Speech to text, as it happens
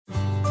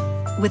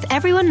With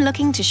everyone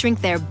looking to shrink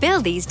their bill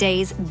these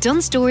days,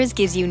 Dunnes Stores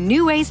gives you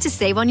new ways to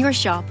save on your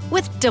shop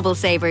with double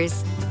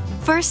savers.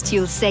 First,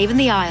 you'll save in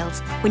the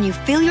aisles when you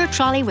fill your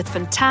trolley with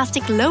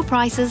fantastic low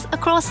prices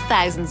across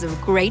thousands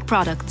of great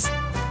products.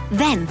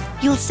 Then,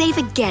 you'll save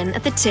again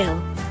at the till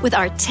with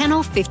our 10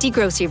 off 50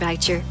 grocery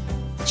voucher.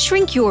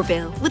 Shrink your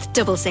bill with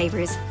double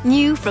savers,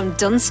 new from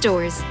Dunnes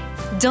Stores.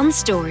 Dunnes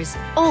Stores,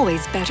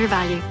 always better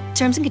value.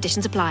 Terms and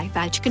conditions apply.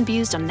 Voucher can be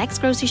used on next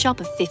grocery shop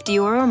of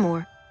 €50 or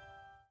more.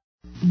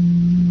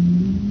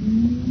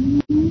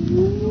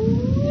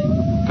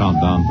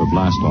 Countdown for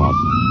blast off.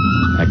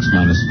 X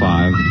minus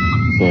 5,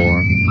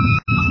 4,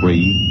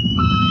 3,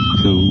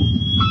 2,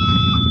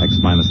 X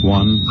minus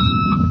 1,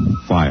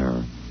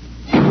 fire.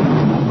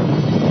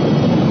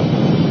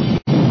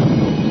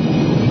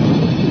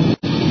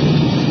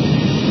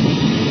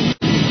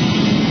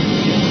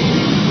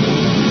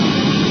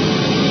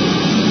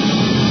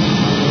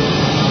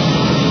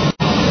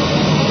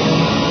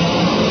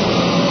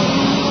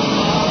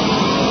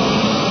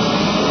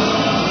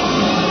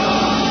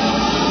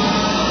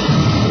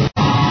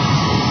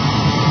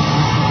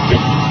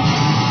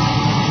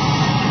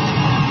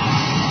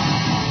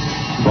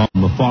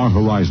 Far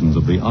horizons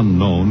of the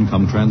unknown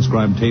come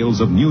transcribed tales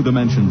of new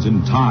dimensions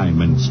in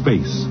time and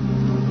space.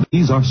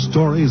 These are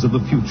stories of the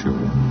future,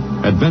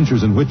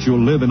 adventures in which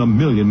you'll live in a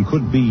million,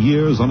 could be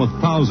years, on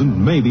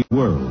 1,000, maybe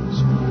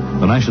worlds.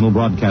 The National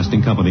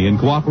Broadcasting Company, in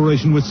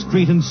cooperation with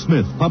Street and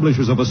Smith,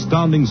 publishers of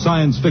astounding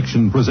science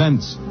fiction,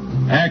 presents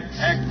X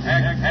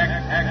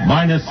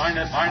minus 1.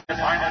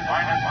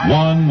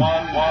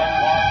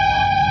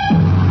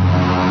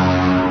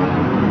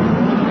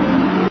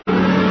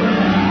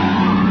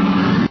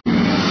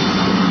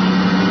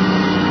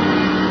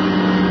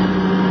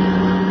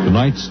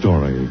 Tonight's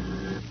story,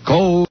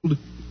 Cold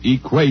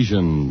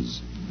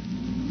Equations.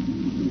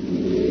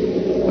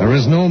 There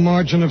is no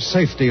margin of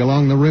safety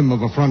along the rim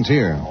of a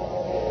frontier.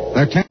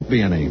 There can't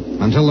be any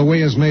until the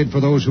way is made for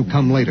those who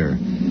come later.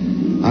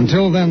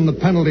 Until then, the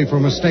penalty for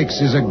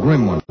mistakes is a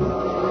grim one.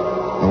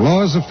 The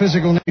laws of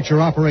physical nature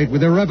operate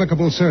with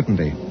irrevocable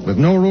certainty, with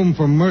no room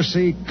for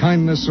mercy,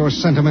 kindness, or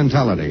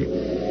sentimentality.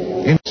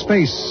 In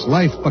space,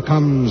 life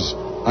becomes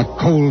a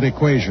cold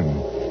equation,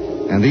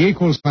 and the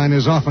equal sign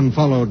is often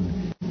followed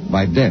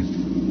by death.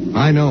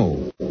 I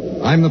know.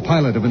 I'm the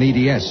pilot of an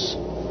EDS.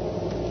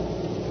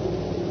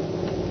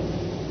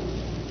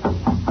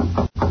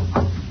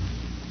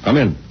 Come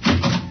in.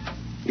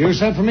 You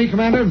sent for me,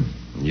 Commander?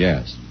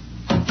 Yes.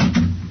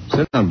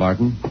 Sit down,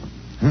 Barton.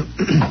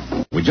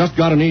 We just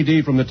got an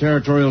ED from the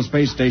Territorial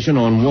Space Station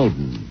on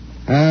Woden.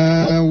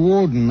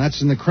 Woden.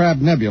 That's in the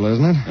Crab Nebula,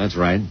 isn't it? That's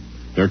right.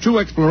 There are 2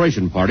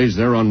 exploration parties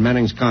there on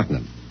Manning's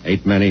continent.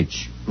 8 men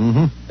each.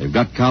 Mm-hmm. They've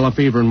got calla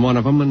fever in one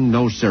of them and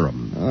no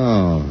serum.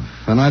 Oh,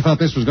 and I thought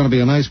this was going to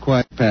be a nice,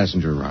 quiet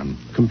passenger run.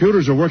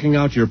 Computers are working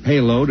out your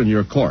payload and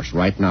your course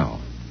right now.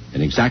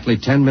 In exactly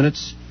 10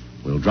 minutes,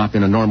 we'll drop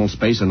in a normal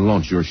space and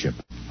launch your ship.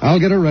 I'll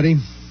get her ready.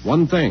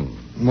 One thing.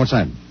 What's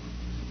that?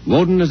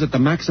 Woden is at the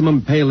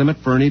maximum pay limit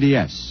for an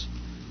EDS.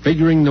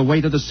 Figuring the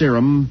weight of the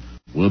serum,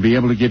 we'll be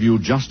able to give you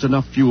just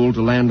enough fuel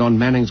to land on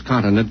Manning's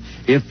continent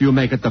if you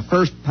make it the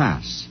first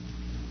pass.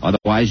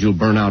 Otherwise, you'll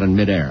burn out in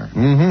midair.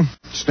 Mm-hmm.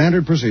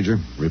 Standard procedure.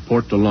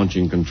 Report to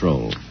launching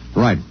control.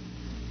 Right.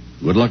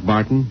 Good luck,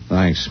 Barton.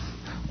 Thanks.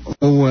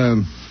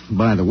 Oh,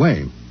 by the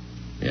way.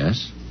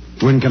 Yes?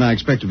 When can I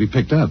expect to be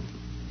picked up?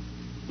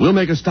 We'll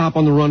make a stop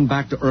on the run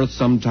back to Earth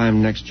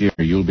sometime next year.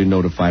 You'll be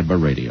notified by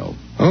radio.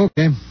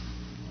 Okay.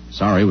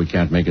 Sorry, we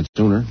can't make it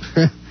sooner.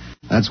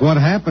 That's what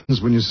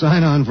happens when you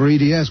sign on for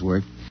EDS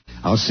work.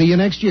 I'll see you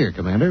next year,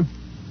 Commander.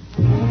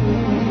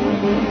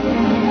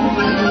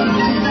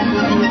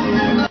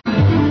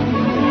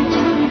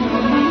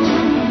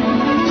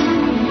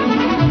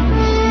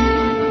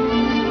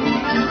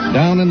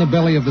 Down in the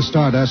belly of the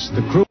Stardust,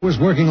 the crew was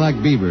working like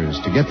beavers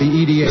to get the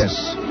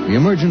EDS, the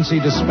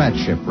emergency dispatch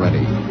ship, ready.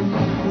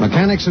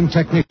 Mechanics and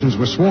technicians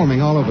were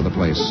swarming all over the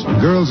place.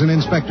 Girls in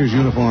inspectors'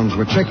 uniforms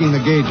were checking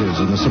the gauges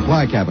in the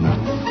supply cabinet.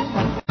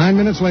 9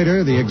 minutes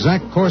later, the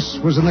exact course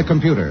was in the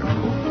computer.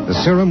 The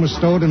serum was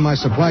stowed in my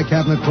supply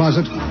cabinet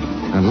closet,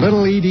 and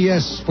little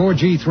EDS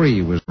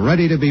 4G3 was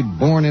ready to be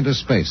born into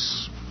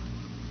space.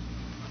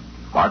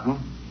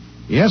 Barton?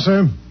 Yes,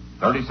 sir.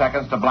 30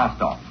 seconds to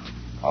blast off.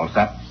 All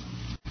set?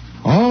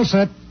 All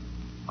set.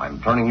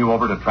 I'm turning you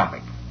over to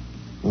traffic.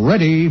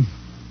 Ready.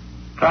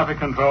 Traffic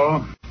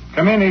control.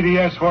 Come in,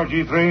 EDS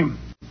 4G3.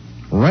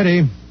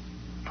 Ready.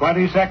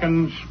 20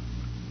 seconds.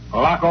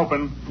 Lock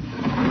open.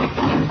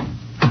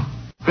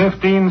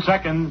 15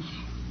 seconds.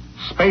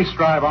 Space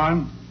drive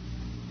on.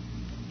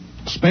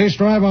 Space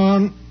drive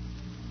on.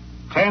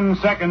 10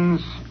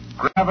 seconds.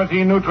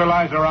 Gravity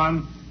neutralizer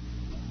on.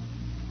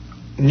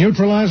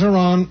 Neutralizer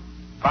on.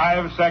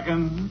 5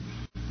 seconds.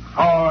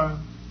 4,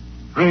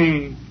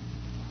 3,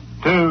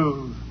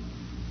 2,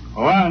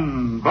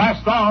 1.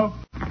 Blast off.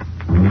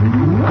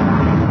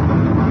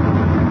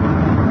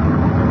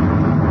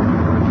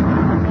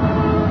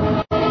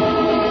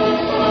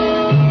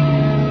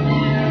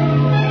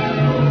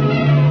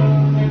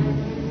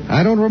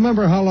 I don't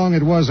remember how long it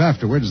it was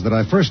afterwards that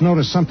I first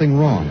noticed something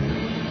wrong.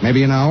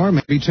 Maybe an hour,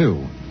 maybe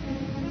 2.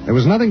 There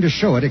was nothing to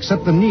show it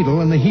except the needle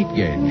and the heat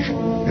gauge.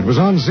 It was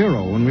on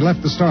 0 when we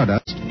left the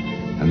Stardust,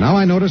 and now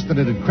I noticed that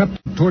it had crept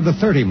up toward the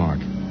 30 mark.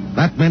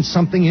 That meant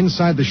something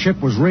inside the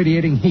ship was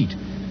radiating heat.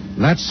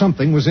 That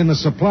something was in the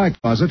supply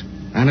closet,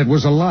 and it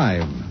was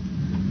alive.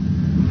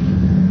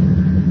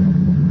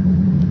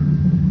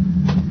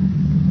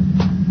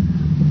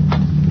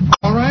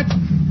 All right,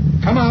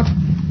 come out.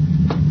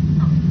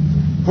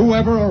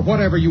 Whoever or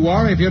whatever you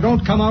are, if you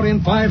don't come out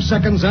in 5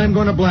 seconds, I'm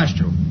going to blast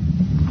you.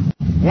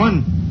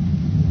 1,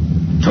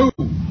 2.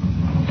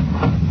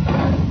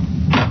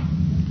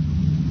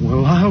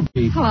 Well, I'll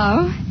be...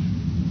 Hello.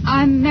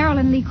 I'm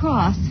Marilyn Lee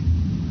Cross.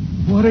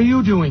 What are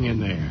you doing in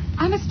there?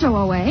 I'm a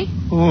stowaway.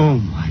 Oh,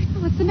 my...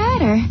 What's the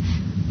matter?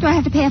 Do I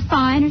have to pay a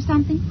fine or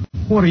something?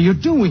 What are you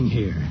doing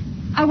here?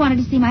 I wanted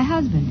to see my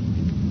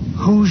husband.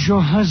 Who's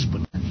your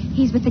husband?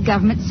 He's with the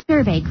government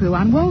survey crew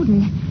on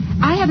Woden.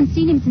 I haven't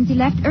seen him since he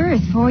left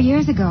Earth 4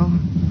 years ago.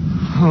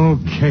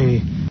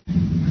 Okay.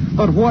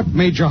 But what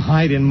made you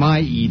hide in my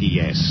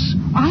EDS?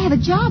 I have a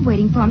job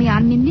waiting for me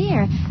on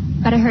Mimir.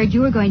 But I heard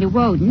you were going to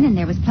Woden, and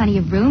there was plenty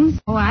of room,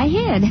 so I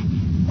hid.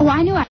 Oh,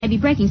 I knew I'd be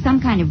breaking some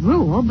kind of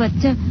rule, but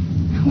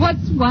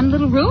what's one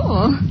little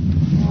rule?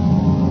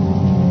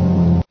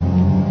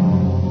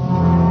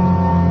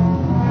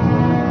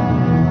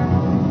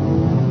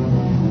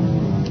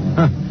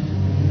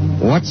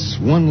 What's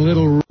one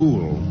little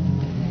rule?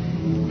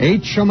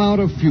 H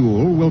amount of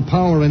fuel will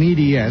power an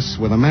EDS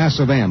with a mass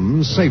of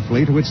M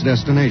safely to its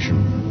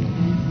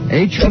destination.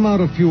 H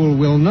amount of fuel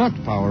will not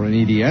power an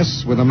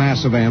EDS with a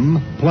mass of M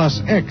plus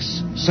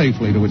X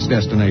safely to its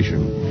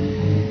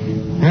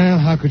destination. Well,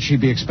 how could she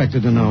be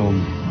expected to know?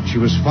 She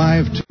was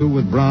 5'2"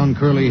 with brown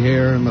curly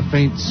hair and the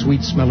faint,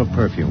 sweet smell of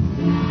perfume.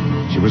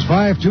 She was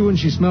 5'2" and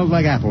she smelled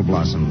like apple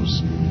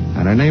blossoms.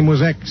 And her name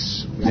was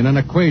X in an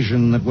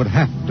equation that would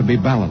have to be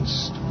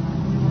balanced.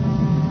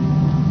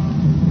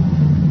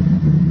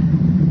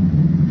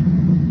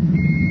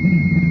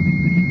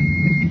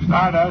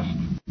 Stardust.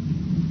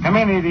 Come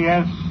in,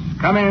 EDS.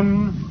 Come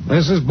in.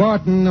 This is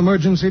Barton,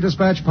 emergency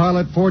dispatch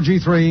pilot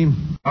 4G3.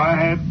 Go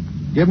ahead.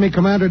 Give me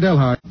Commander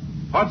Delhart.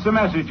 What's the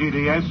message,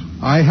 EDS?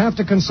 I have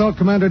to consult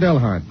Commander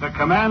Delhart. The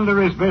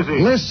commander is busy.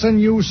 Listen,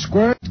 you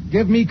squirt.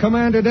 Give me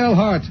Commander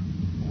Delhart.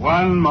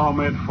 1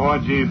 moment,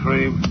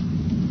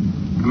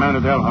 4G3. Commander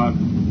Delhart.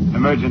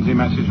 Emergency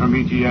message from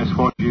ETS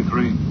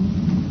 4G3.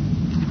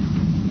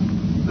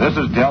 This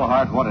is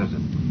Delhart. What is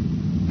it?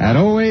 At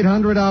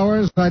 0800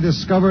 hours, I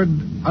discovered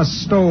a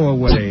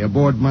stowaway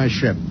aboard my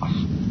ship. A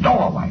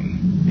stowaway?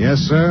 Yes,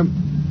 sir.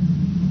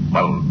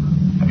 Well,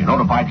 have you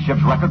notified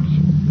ship's records?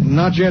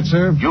 Not yet,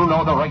 sir. You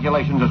know the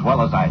regulations as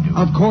well as I do.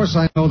 Of course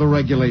I know the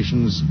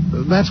regulations.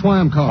 That's why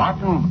I'm calling.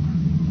 Martin,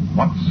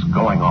 what's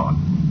going on?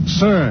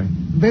 Sir,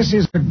 this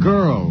is a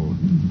girl.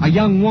 A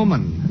young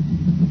woman.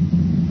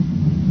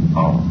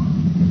 Oh.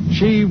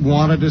 She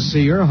wanted to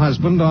see her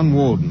husband on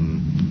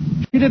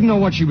Woden. She didn't know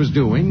what she was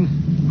doing.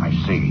 I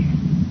see.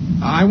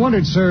 I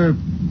wondered, sir,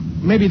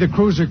 maybe the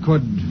cruiser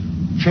could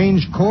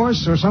change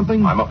course or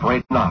something? I'm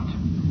afraid not.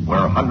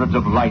 We're hundreds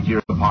of light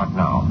years apart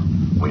now.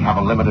 We have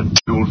a limited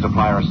fuel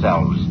supply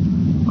ourselves,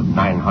 with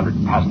 900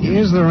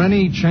 passengers. Is there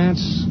any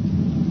chance?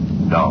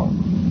 No.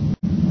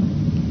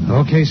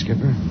 Okay,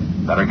 Skipper.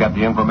 Better get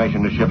the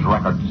information to ship's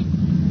records.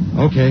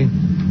 Okay.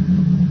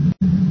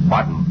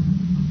 Martin.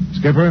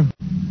 Skipper?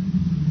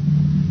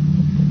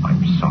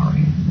 I'm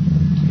sorry.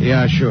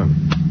 Yeah, sure.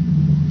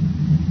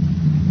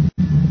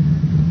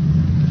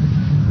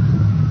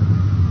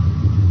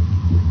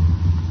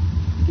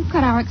 You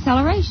cut our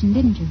acceleration,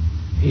 didn't you?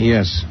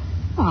 Yes.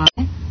 Why?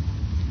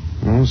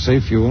 Oh,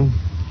 save fuel.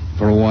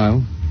 For a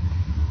while.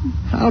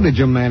 How did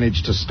you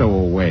manage to stow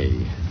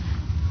away?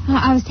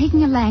 I was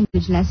taking a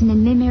language lesson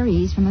in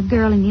Mimirese from a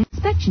girl in the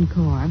inspection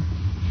corps.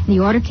 The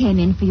order came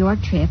in for your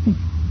trip, and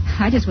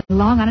I just went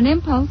along on an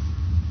impulse.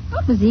 Oh,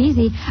 it was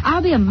easy.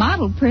 I'll be a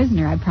model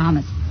prisoner, I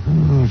promise.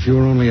 Oh, if you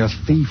were only a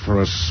thief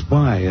or a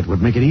spy, it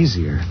would make it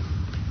easier.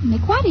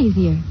 Make what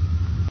easier?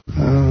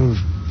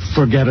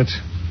 Forget it.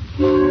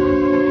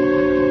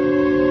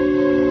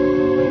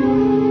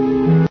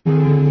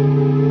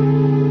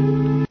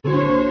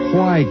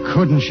 Why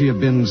couldn't she have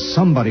been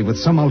somebody with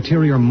some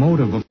ulterior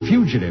motive, a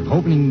fugitive,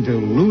 hoping to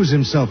lose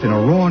himself in a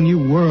raw new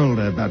world,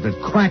 a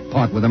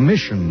crackpot with a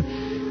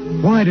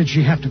mission? Why did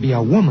she have to be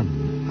a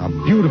woman? A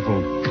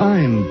beautiful,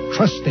 kind,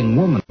 trusting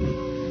woman.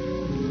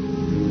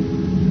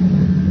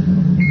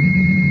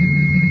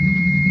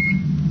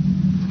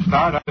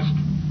 Stardust.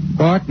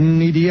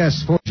 Barton,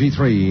 EDS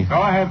 4G3.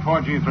 Go ahead,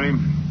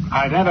 4G3.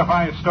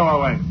 Identify a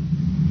stowaway.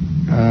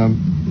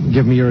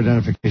 Give me your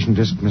identification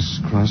disc, Miss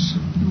Cross.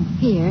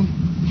 Here.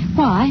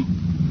 Why?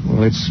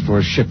 Well, it's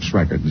for ship's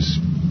records.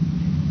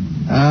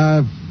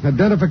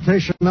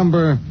 Identification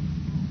number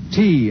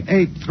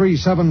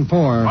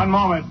T8374. 1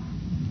 moment.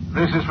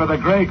 This is for the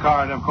gray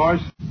card, of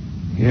course.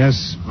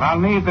 Yes. I'll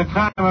need the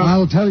time of...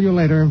 I'll tell you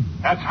later.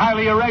 That's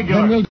highly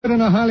irregular. Then we'll do it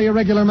in a highly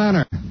irregular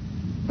manner.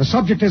 The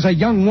subject is a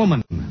young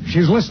woman.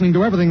 She's listening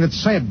to everything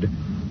that's said.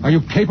 Are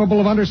you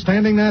capable of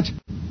understanding that?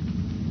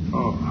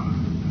 Oh.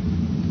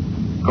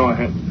 Go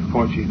ahead,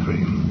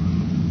 4G3.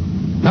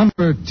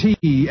 Number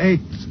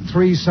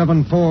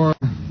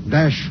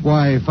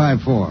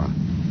T8374-Y54.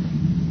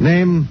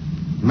 Name,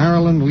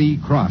 Marilyn Lee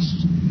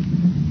Cross.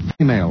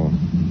 Female,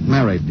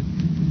 married.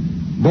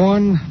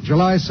 Born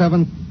July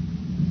 7th,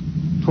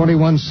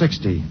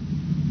 2160.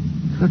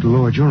 Good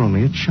Lord, you're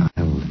only a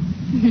child.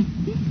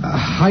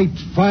 Height,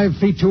 5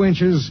 feet 2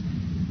 inches.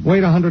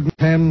 Weight,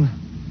 110.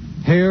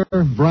 Hair,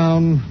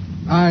 brown.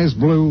 Eyes,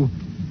 blue.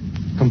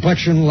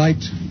 Complexion,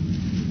 light.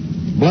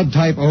 Blood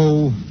type,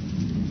 O.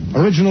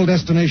 Original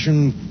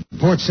destination,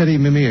 Port City,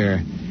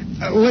 Mimir.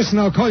 Listen,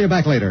 I'll call you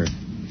back later.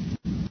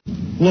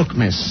 Look,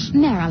 miss.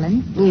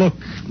 Marilyn. Look,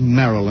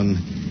 Marilyn.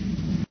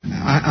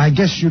 I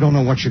guess you don't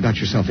know what you got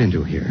yourself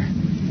into here.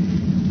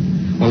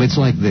 Well, it's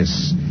like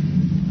this.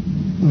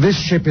 This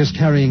ship is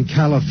carrying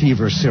Calla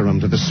fever serum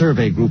to the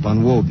survey group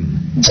on Woden.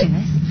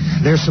 Yes.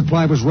 Their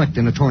supply was wrecked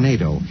in a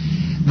tornado.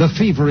 The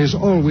fever is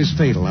always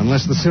fatal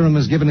unless the serum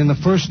is given in the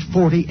first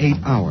 48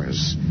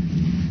 hours.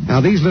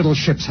 Now, these little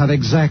ships have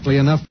exactly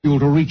enough fuel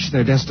to reach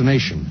their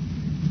destination.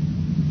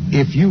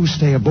 If you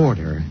stay aboard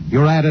her,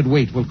 your added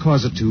weight will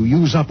cause it to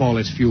use up all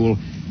its fuel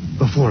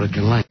before it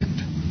can land.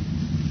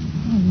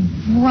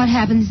 What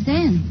happens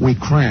then? We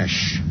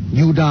crash.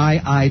 You die,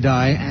 I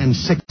die, and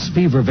 6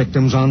 fever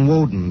victims on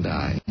Woden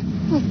die.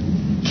 Well,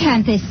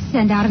 can't they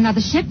send out another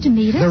ship to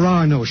meet us? There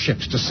are no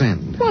ships to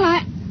send. Well,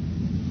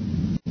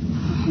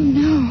 Oh,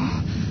 no.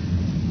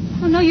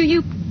 Oh, no,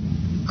 you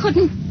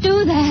couldn't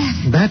do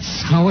that.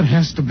 That's how it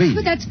has to be.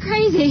 But that's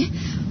crazy.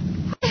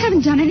 I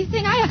haven't done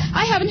anything.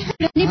 I haven't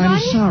hurt anybody. I'm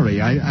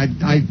sorry.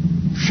 I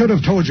should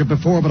have told you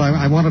before, but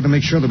I wanted to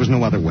make sure there was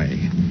no other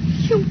way.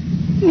 You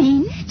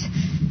mean it?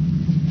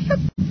 You're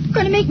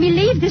going to make me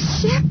leave this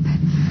ship?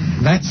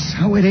 That's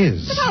how it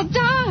is. But I'll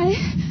die.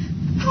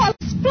 I'll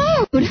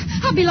explode.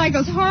 I'll be like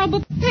those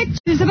horrible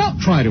pictures about...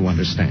 Try to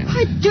understand.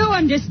 I do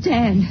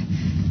understand.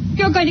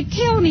 You're going to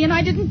kill me, and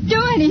I didn't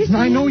do anything.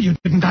 I know you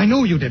didn't.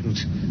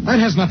 That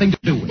has nothing to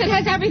do with it. It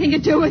has everything to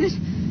do with it.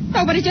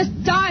 Nobody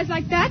just dies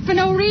like that for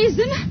no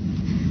reason.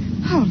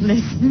 Oh,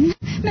 listen.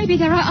 Maybe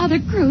there are other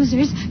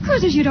cruisers.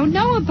 Cruisers you don't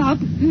know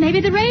about. Maybe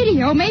the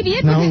radio. Maybe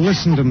it... Now,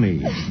 listen to me.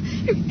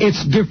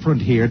 It's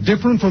different here.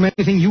 Different from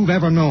anything you've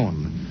ever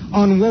known.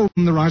 On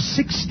Woden, there are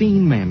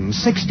 16 men.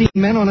 16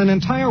 men on an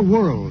entire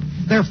world.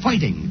 They're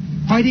fighting.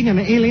 Fighting an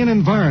alien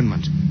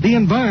environment. The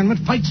environment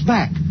fights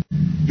back.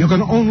 You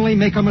can only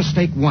make a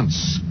mistake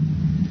once.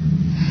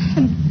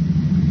 And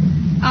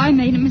I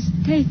made a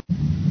mistake.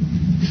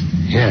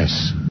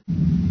 Yes.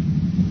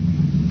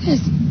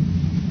 There's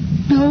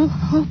no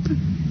hope.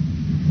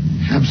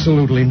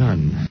 Absolutely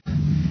none.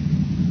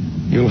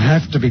 You'll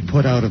have to be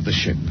put out of the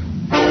ship.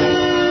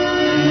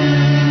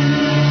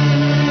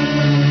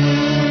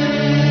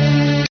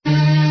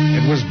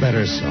 It was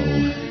better so.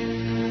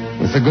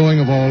 With the going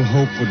of all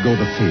hope would go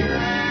the fear.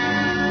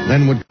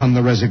 Then would come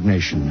the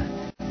resignation.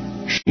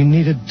 She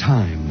needed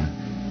time,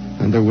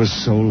 and there was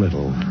so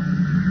little.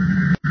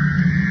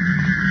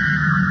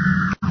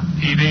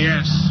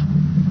 EDS.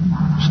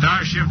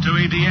 Starship to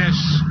EDS.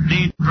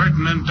 Need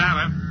pertinent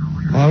data.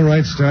 All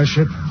right,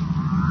 Starship.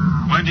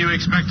 When do you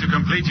expect to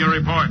complete your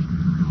report?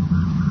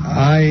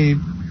 I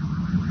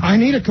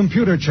need a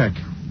computer check.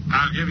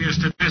 I'll give you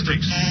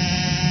statistics.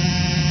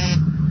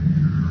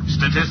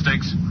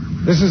 Statistics.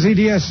 This is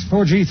EDS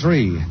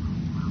 4G3.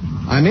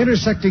 I'm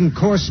intersecting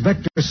course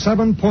vector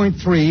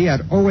 7.3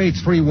 at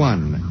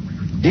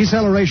 0831.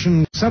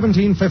 Deceleration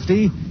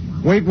 1750.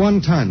 Weight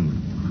 1 ton.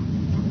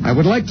 I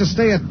would like to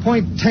stay at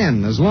point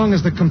 10 as long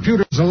as the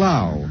computers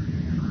allow.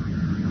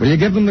 Will you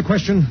give them the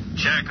question?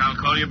 Check. I'll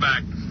call you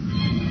back.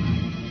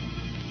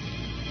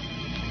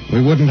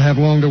 We wouldn't have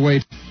long to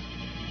wait.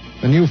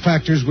 The new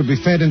factors would be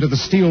fed into the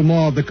steel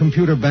maw of the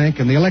computer bank,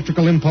 and the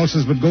electrical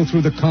impulses would go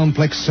through the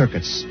complex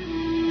circuits.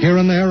 Here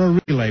and there, a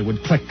relay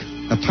would click,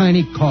 a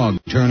tiny cog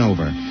turn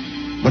over.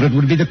 But it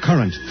would be the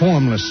current,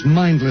 formless,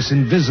 mindless,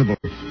 invisible,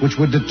 which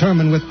would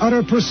determine with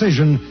utter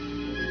precision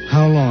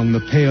how long the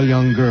pale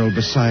young girl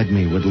beside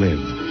me would live.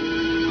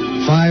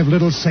 5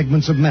 little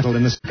segments of metal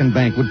in the second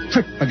bank would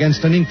trip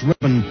against an inked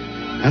ribbon,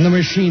 and the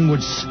machine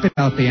would spit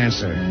out the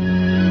answer.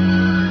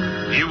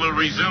 You will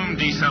resume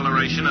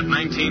deceleration at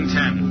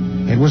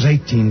 1910. It was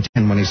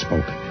 1810 when he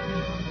spoke.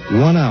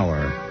 1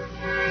 hour.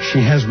 She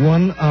has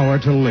 1 hour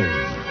to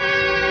live.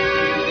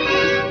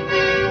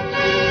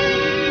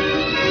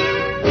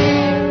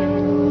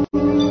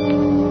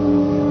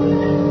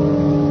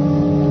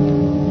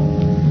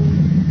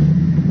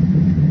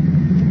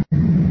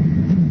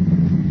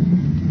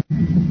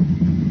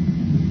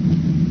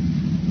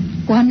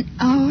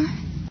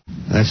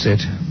 That's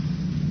it.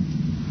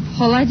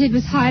 All I did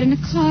was hide in a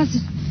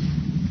closet.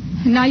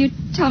 And now you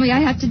tell me I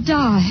have to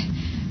die.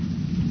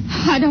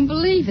 I don't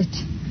believe it.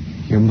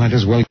 You might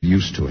as well get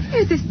used to it.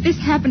 If this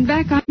happened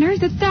back on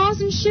Earth,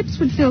 1,000 ships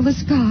would fill the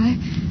sky.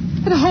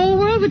 The whole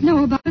world would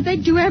know about it.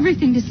 They'd do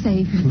everything to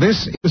save me.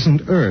 This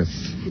isn't Earth.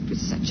 It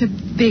was such a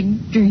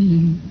big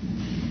dream.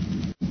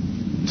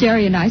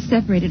 Jerry and I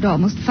separated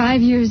almost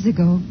 5 years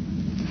ago.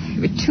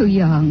 You were too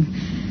young.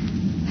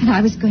 And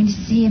I was going to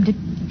see him to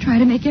try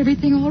to make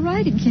everything all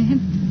right again.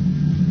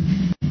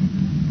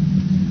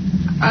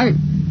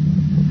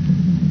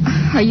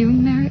 Are you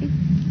married?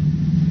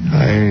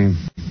 I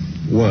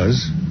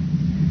was.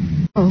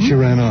 Oh? She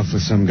ran off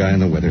with some guy in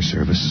the weather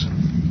service.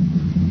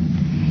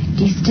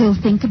 Do you still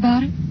think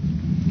about it?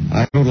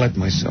 I don't let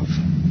myself.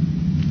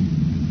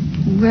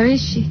 Where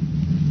is she?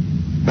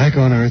 Back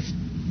on Earth.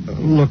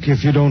 Look,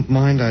 if you don't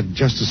mind, I'd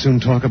just as soon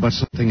talk about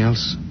something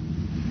else.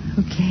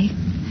 Okay.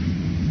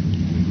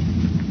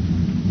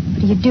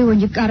 What do you do when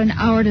you've got an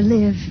hour to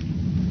live?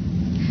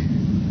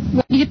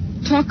 What do you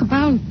talk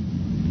about?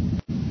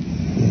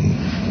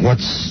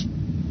 What's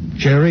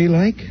Jerry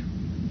like?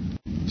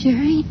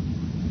 Jerry?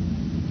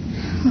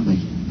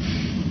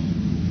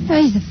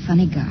 Oh, he's a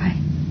funny guy.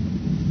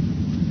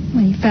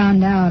 When he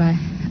found out,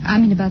 I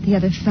mean about the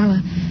other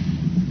fella,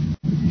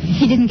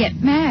 he didn't get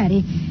mad.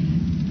 He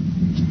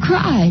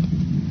cried.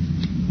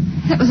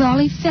 That was all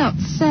he felt,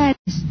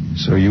 sadness.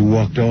 So you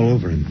walked all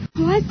over him.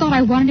 Oh, I thought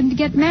I wanted him to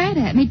get mad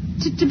at me,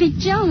 to be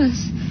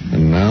jealous.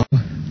 And now?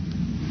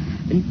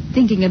 I've been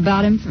thinking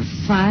about him for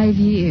 5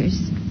 years.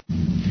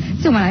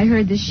 So when I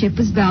heard the ship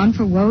was bound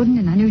for Woden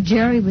and I knew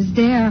Jerry was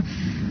there,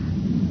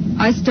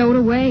 I stowed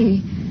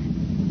away.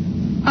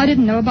 I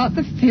didn't know about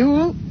the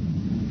fuel.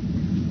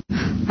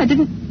 I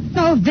didn't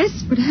know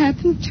this would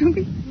happen to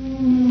me.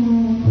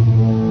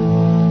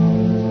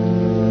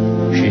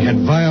 She had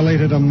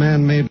violated a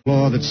man-made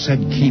law that said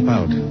keep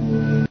out.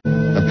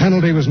 The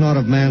penalty was not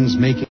of man's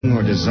making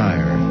or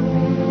desire.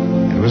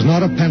 It was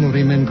not a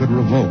penalty men could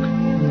revoke.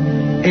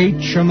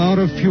 H amount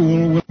of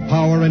fuel will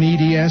power an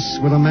EDS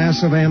with a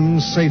mass of M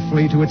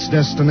safely to its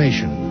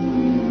destination.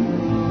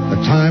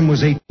 The time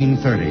was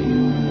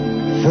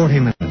 1830. 40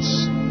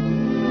 minutes.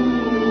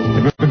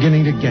 It was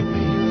beginning to get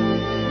me.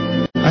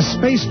 A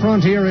space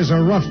frontier is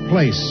a rough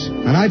place,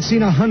 and I'd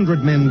seen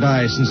 100 men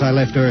die since I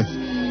left Earth.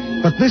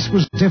 But this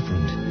was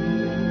different.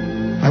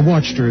 I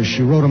watched her as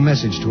she wrote a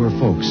message to her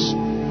folks.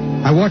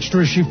 I watched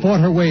her as she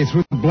fought her way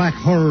through the black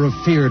horror of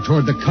fear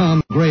toward the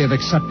calm gray of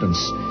acceptance.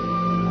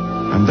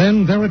 And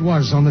then there it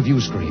was on the view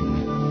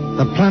screen.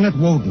 The planet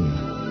Woden.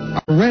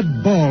 A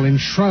red ball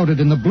enshrouded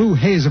in the blue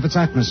haze of its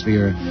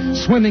atmosphere,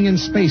 swimming in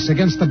space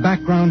against the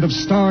background of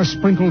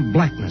star-sprinkled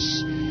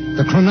blackness.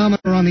 The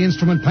chronometer on the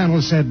instrument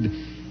panel said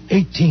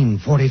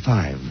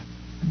 1845.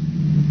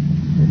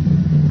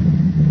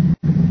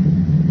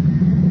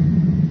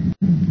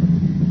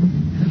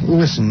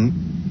 Listen,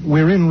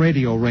 we're in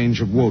radio range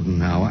of Woden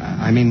now.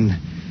 I mean,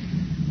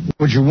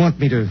 would you want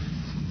me to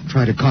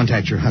try to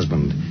contact your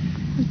husband?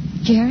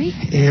 Jerry?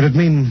 It'd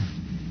mean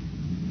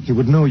he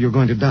would know you're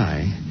going to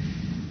die.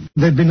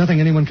 There'd be nothing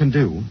anyone can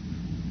do.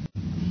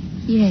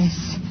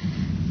 Yes.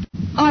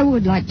 I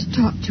would like to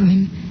talk to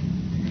him.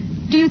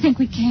 Do you think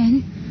we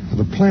can?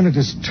 The planet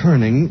is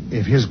turning.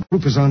 If his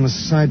group is on the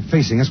side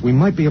facing us, we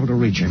might be able to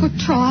reach him. We'll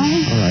try.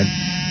 All right.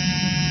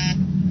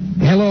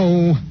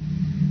 Hello.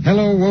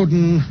 Hello,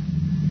 Woden.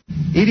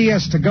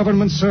 EDS to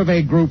Government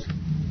Survey Group.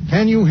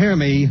 Can you hear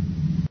me?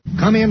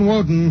 Come in,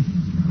 Woden.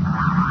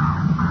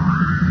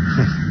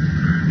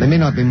 They may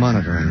not be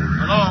monitoring.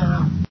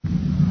 Hello.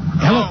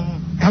 Hello.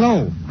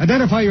 Hello.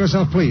 Identify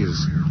yourself,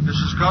 please. This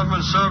is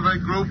Government Survey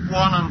Group 1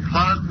 on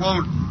Planet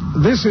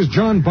Woden. This is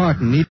John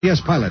Barton,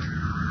 EDS pilot.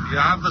 You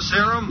have the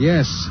serum?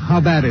 Yes.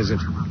 How bad is it?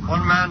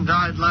 1 man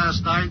died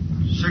last night.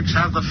 6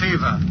 have the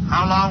fever.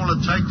 How long will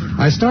it take to...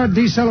 I start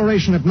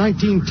deceleration at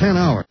 1910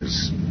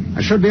 hours.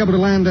 I should be able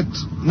to land at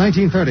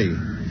 1930.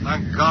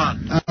 Thank God.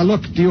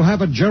 Look, do you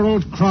have a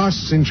Gerald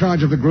Cross in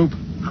charge of the group?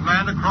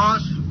 Commander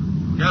Cross?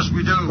 Yes,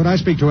 we do. Could I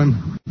speak to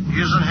him? He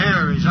isn't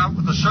here. He's out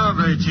with the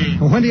survey team.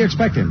 Well, when do you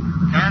expect him?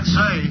 Can't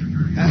say.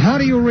 How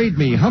do you read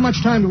me? How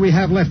much time do we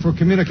have left for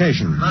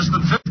communication? Less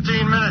than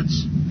 15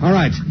 minutes. All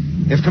right.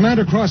 If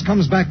Commander Cross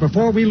comes back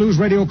before we lose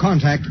radio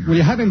contact, will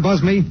you have him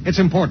buzz me? It's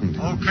important.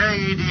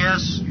 Okay,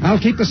 EDS. I'll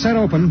keep the set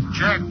open.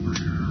 Check.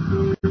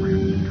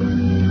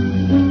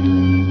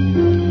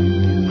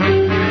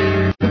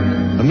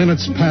 The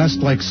minutes passed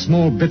like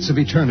small bits of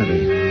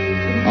eternity.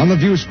 On the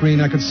view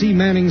screen, I could see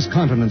Manning's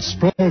continent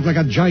sprawled like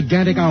a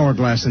gigantic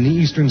hourglass in the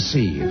eastern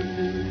sea.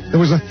 There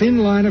was a thin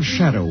line of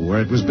shadow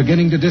where it was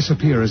beginning to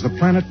disappear as the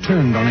planet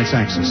turned on its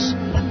axis.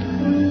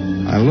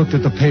 I looked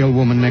at the pale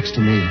woman next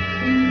to me,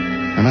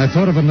 and I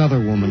thought of another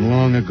woman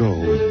long ago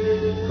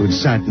who'd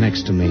sat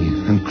next to me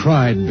and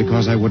cried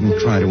because I wouldn't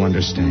try to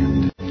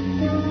understand.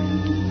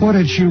 What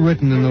had she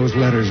written in those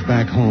letters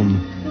back home?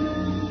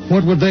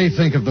 What would they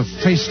think of the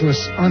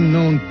faceless,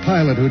 unknown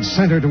pilot who'd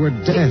sent her to her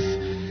death?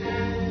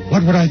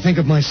 What would I think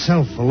of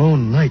myself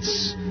alone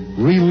nights,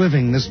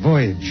 reliving this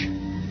voyage?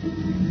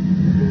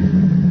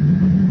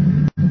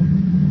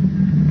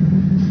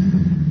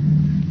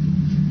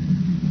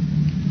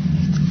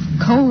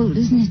 It's cold,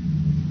 isn't it?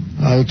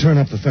 I'll turn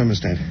up the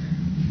thermostat.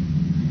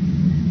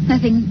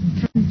 Nothing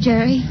from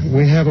Jerry?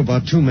 We have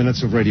about 2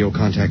 minutes of radio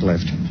contact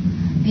left.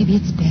 Maybe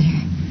it's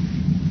better.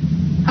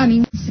 I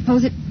mean,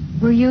 suppose it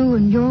were you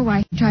and your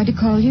wife tried to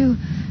call you.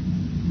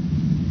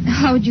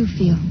 How would you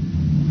feel?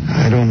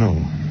 I don't know.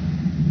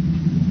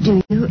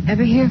 Do you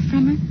ever hear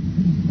from her?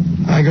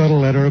 I got a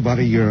letter about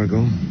a year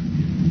ago.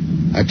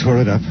 I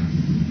tore it up.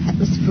 That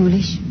was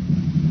foolish.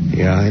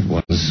 Yeah, it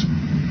was.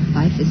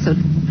 Life is so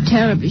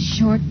terribly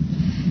short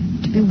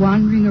to be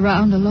wandering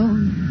around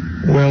alone.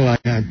 Well,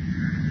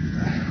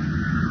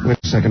 wait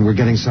a second, we're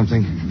getting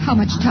something. How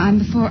much time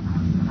before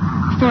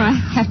I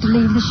have to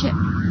leave the ship?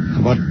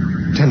 About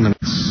 10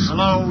 minutes.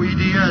 Hello,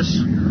 EDS.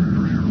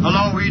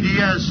 Hello,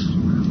 EDS.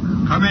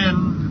 Come in.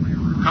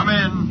 Come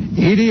in.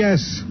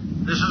 EDS.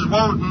 This is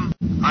Woden.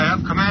 I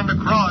have Commander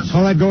Cross.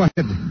 All right, go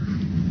ahead.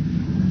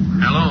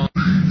 Hello.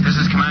 This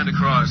is Commander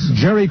Cross.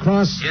 Jerry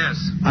Cross? Yes.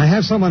 I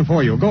have someone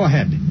for you. Go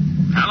ahead.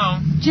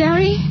 Hello.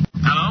 Jerry?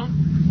 Hello?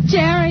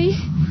 Jerry?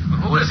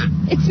 Who is it?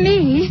 It's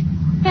me,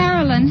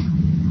 Marilyn.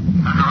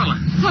 Marilyn.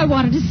 I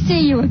wanted to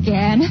see you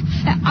again.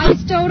 I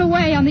stowed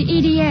away on the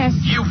EDS.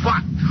 You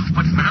what?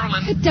 But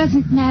Marilyn... It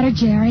doesn't matter,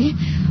 Jerry.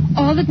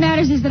 All that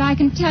matters is that I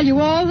can tell you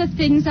all the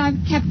things I've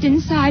kept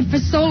inside for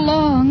so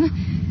long.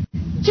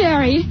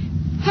 Jerry,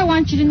 I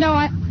want you to know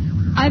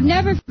I've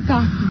never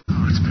forgotten.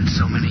 Oh, it's been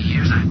so many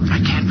years. I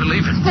can't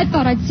believe it. I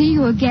thought I'd see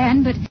you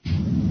again, but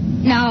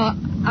now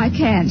I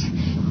can't.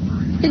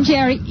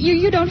 Jerry,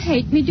 you don't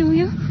hate me, do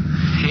you?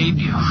 Hate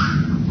you?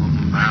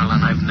 Oh,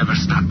 Marilyn, I've never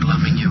stopped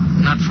loving you.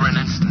 Not for an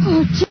instant.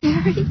 Oh,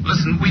 Jerry.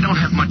 Listen, we don't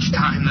have much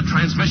time. The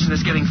transmission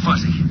is getting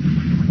fuzzy.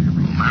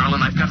 Oh, Marilyn,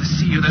 I've got to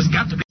see you. There's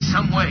got to be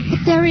some way.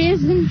 But there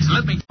isn't. So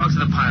let me talk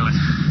to the pilot.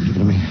 Give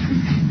it to me.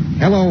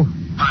 Hello.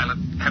 Pilot,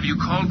 have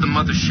you called the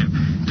mothership?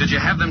 Did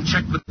you have them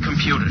check with the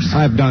computers?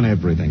 I've done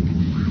everything.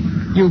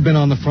 You've been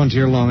on the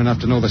frontier long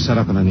enough to know the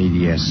setup in an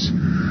EDS.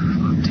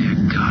 Oh, dear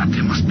God,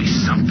 there must be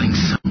something,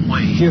 some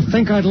way. You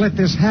think I'd let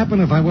this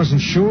happen if I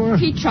wasn't sure?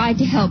 He tried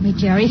to help me,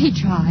 Jerry. He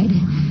tried.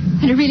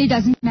 And it really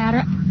doesn't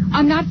matter.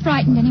 I'm not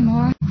frightened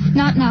anymore.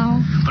 Not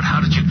now. But how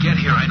did you get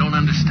here? I don't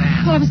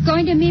understand. Well, I was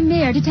going to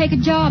Mimir to take a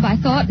job, I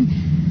thought. And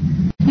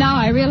now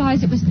I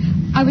realize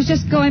I was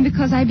just going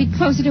because I'd be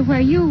closer to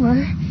where you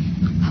were.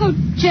 Oh,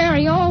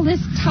 Jerry, all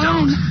this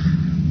time... Don't.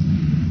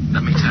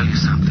 Let me tell you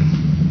something.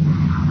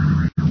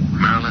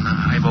 Marilyn,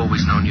 I've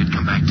always known you'd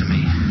come back to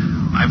me.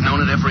 I've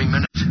known it every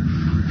minute.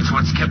 It's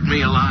what's kept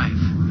me alive.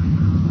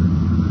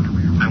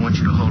 I want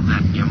you to hold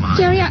that in your mind.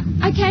 Jerry,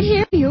 I can't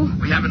hear you.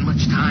 We haven't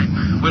much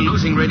time. We're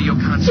losing radio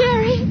contact.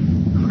 Jerry!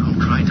 Oh, don't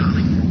cry,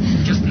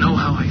 darling. Just know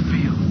how I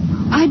feel.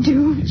 I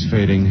do. It's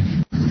fading.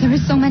 There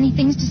are so many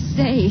things to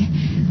say.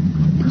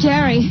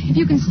 Jerry, if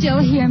you can still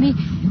hear me,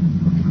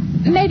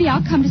 maybe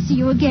I'll come to see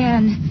you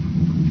again.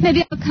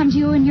 Maybe I'll come to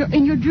you in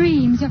your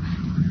dreams, or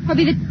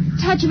be the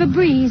touch of a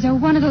breeze, or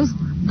one of those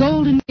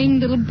golden-winged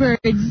little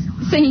birds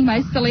singing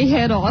my silly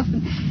head off.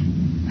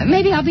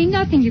 Maybe I'll be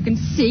nothing you can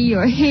see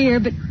or hear,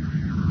 but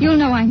you'll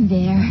know I'm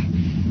there.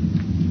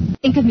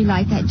 Think of me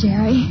like that,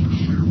 Jerry.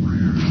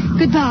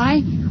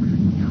 Goodbye.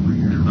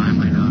 Goodbye,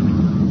 my darling.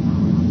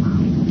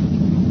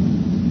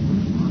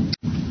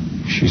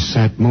 She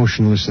sat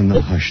motionless in the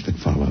hush that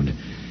followed.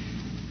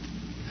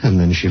 And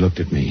then she looked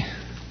at me.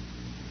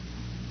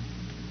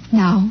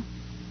 Now?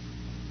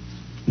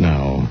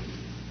 Now.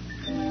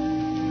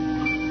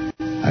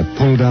 I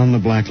pulled down the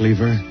black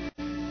lever,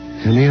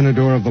 and the inner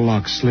door of the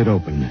lock slid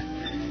open.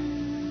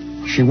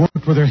 She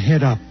walked with her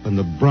head up and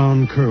the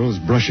brown curls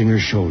brushing her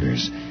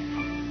shoulders.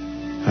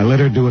 I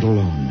let her do it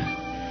alone.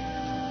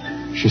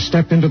 She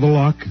stepped into the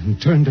lock and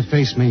turned to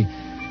face me,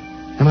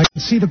 and I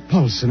could see the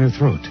pulse in her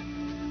throat.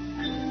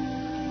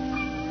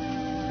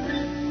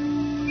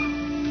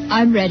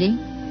 I'm ready.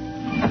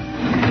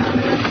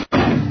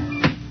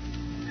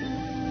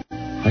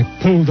 I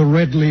pulled the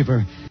red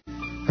lever,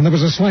 and there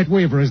was a slight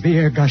waver as the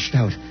air gushed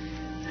out.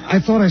 I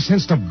thought I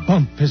sensed a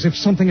bump, as if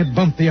something had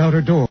bumped the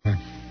outer door.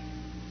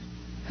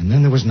 And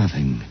then there was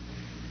nothing.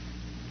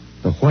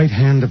 The white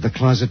hand of the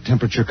closet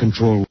temperature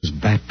control was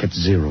back at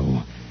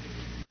 0.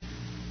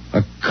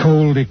 A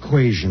cold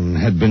equation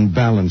had been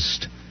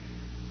balanced,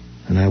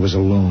 and I was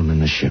alone in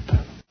the ship.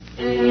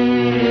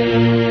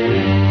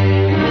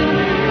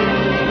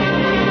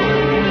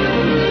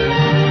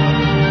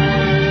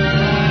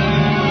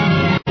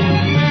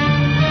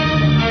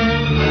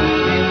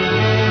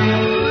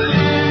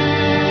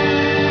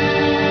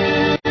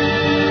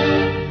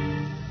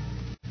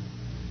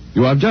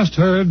 You have just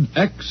heard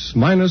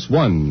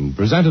X-1,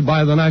 presented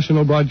by the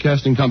National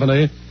Broadcasting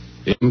Company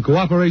in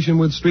cooperation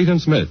with Street and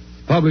Smith,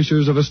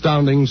 publishers of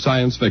astounding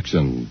science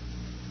fiction.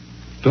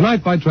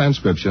 Tonight, by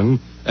transcription,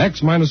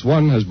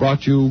 X-1 has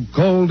brought you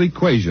Cold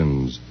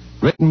Equations,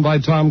 written by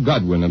Tom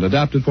Godwin and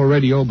adapted for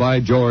radio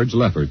by George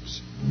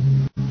Lefferts.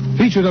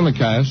 Featured in the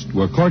cast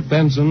were Court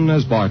Benson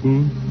as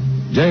Barton,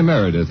 Jay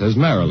Meredith as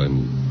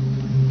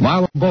Marilyn,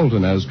 Milo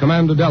Bolton as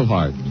Commander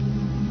Delhart,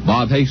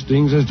 Bob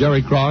Hastings as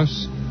Jerry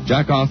Cross,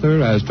 Jack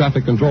Arthur as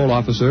Traffic Control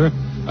Officer,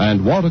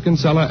 and Walter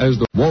Kinsella as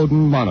the Woden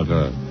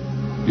Monitor.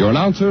 Your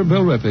announcer,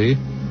 Bill Rippey.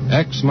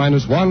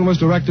 X-1 was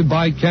directed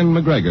by Ken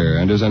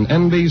McGregor and is an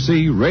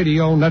NBC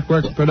Radio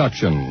Network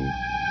production.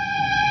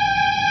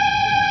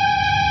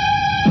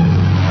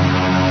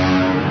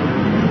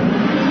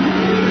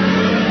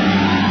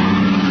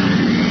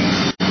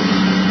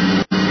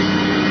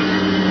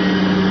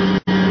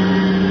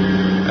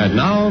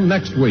 down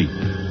next week.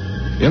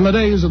 In the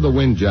days of the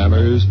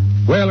Windjammers,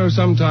 whalers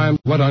sometimes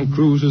went on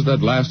cruises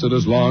that lasted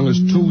as long as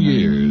 2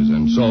 years,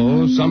 and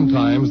so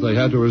sometimes they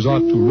had to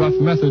resort to rough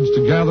methods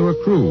to gather a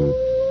crew.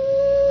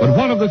 But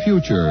what of the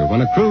future when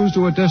a cruise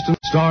to a distant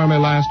star may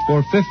last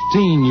for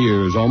 15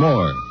 years or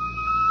more?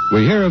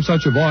 We hear of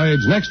such a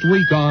voyage next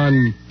week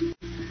on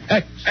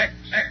X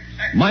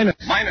minus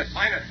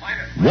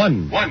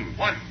 1.